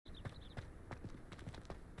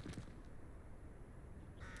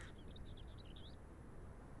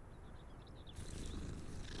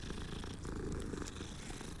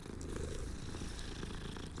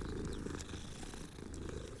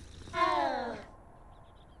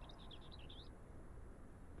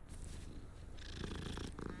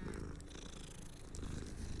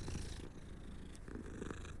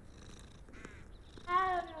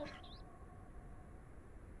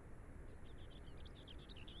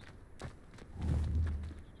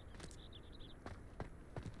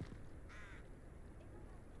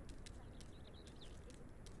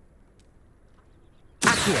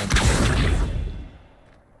Accio.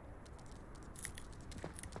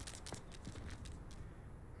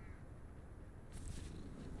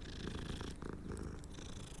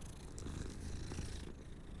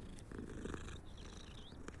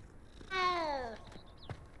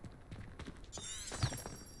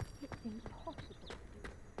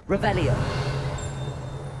 Revelio.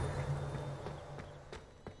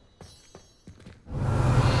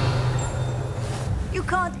 You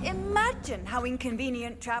can't imagine how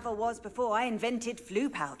inconvenient travel was before I invented flu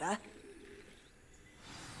powder.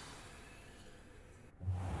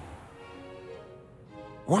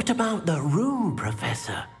 What about the room,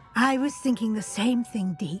 Professor? I was thinking the same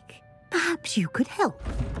thing, Deke. Perhaps you could help.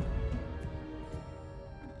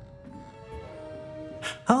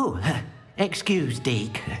 Oh, excuse,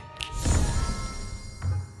 Deke.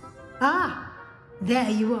 Ah, there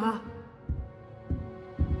you are.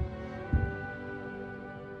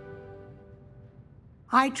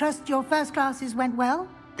 I trust your first classes went well?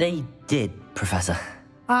 They did, Professor.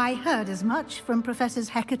 I heard as much from Professors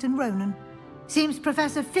Hecat and Ronan. Seems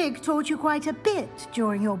Professor Fig taught you quite a bit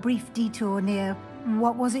during your brief detour near...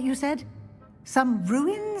 what was it you said? Some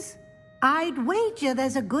ruins? I'd wager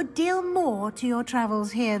there's a good deal more to your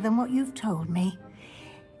travels here than what you've told me.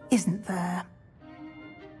 Isn't there?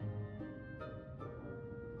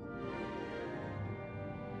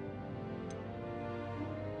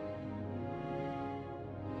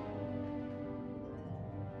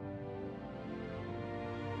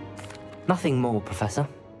 Nothing more, Professor.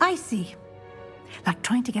 I see. Like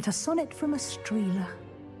trying to get a sonnet from a streeler.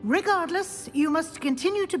 Regardless, you must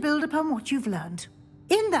continue to build upon what you've learned.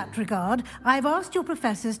 In that regard, I've asked your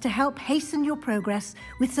professors to help hasten your progress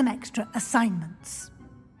with some extra assignments.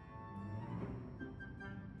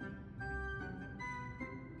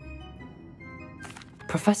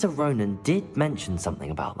 Professor Ronan did mention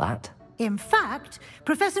something about that. In fact,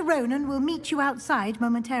 Professor Ronan will meet you outside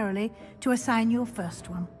momentarily to assign your first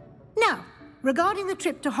one. Now, regarding the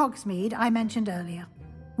trip to Hogsmeade I mentioned earlier,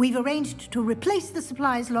 we've arranged to replace the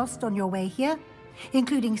supplies lost on your way here,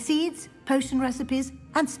 including seeds, potion recipes,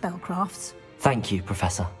 and spellcrafts. Thank you,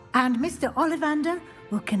 Professor. And Mr. Ollivander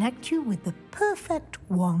will connect you with the perfect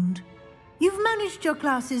wand. You've managed your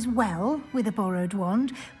classes well with a borrowed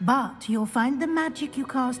wand, but you'll find the magic you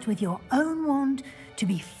cast with your own wand to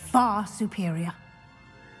be far superior.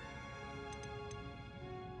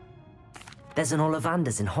 There's an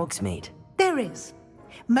Ollivander's in Hogsmeade. There is.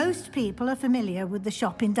 Most people are familiar with the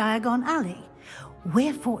shop in Diagon Alley.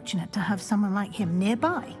 We're fortunate to have someone like him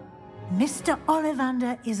nearby. Mr.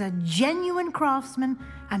 Ollivander is a genuine craftsman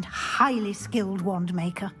and highly skilled wand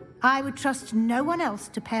maker. I would trust no one else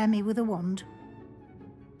to pair me with a wand.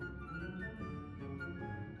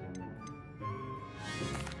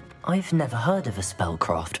 I've never heard of a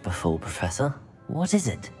spellcraft before, Professor. What is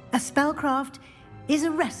it? A spellcraft is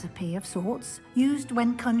a recipe of sorts used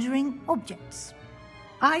when conjuring objects.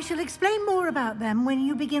 I shall explain more about them when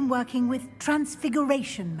you begin working with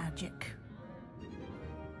transfiguration magic.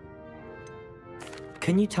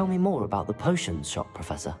 Can you tell me more about the potions shop,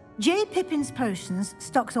 Professor? J. Pippin's Potions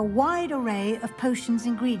stocks a wide array of potions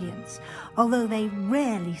ingredients, although they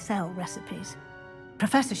rarely sell recipes.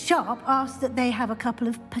 Professor Sharp asked that they have a couple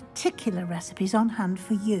of particular recipes on hand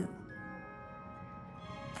for you.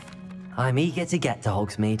 I'm eager to get to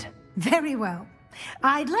Hogsmeade. Very well.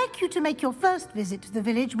 I'd like you to make your first visit to the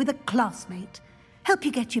village with a classmate. Help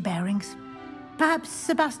you get your bearings. Perhaps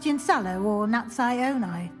Sebastian Sallow or Natsai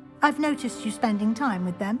Onai. I've noticed you spending time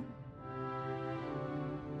with them.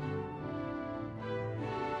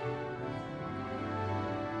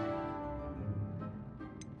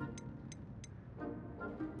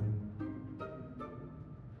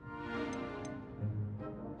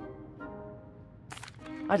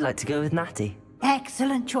 I'd like to go with Natty.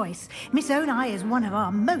 Excellent choice. Miss Onai is one of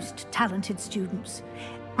our most talented students.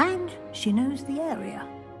 And she knows the area.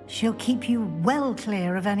 She'll keep you well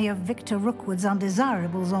clear of any of Victor Rookwood's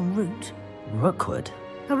undesirables en route. Rookwood?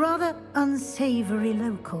 A rather unsavory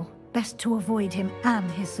local. Best to avoid him and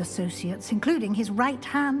his associates, including his right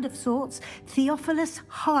hand of sorts, Theophilus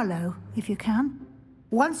Harlow, if you can.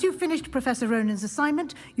 Once you've finished Professor Ronan's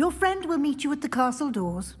assignment, your friend will meet you at the castle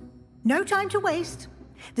doors. No time to waste.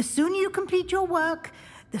 The sooner you complete your work,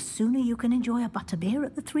 the sooner you can enjoy a butterbeer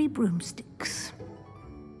at the Three Broomsticks.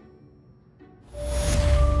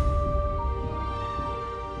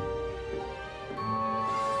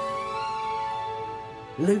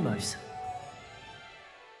 Lumos.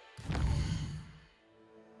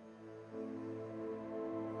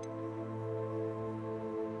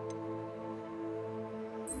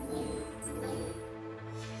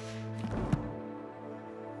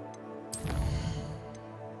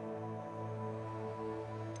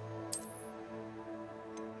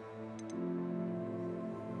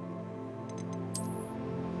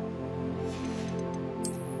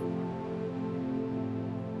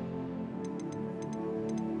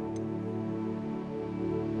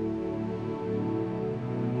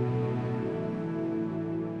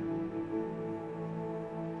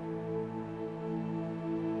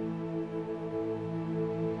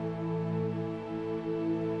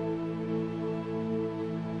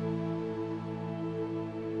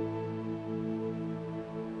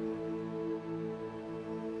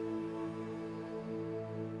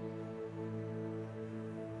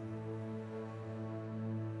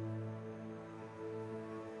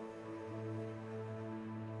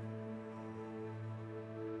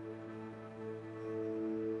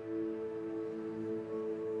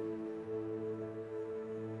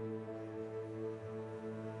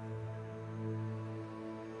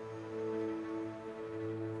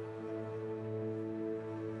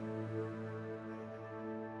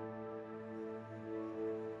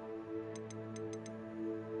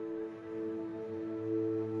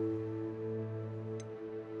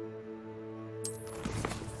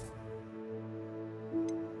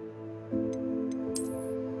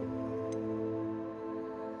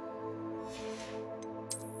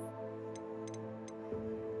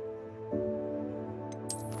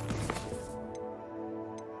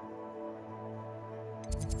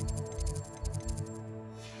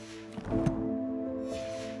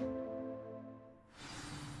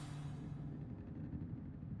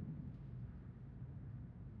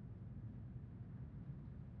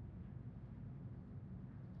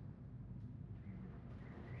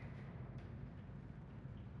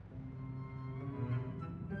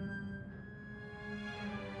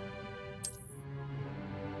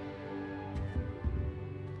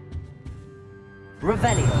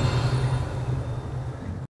 Revelio.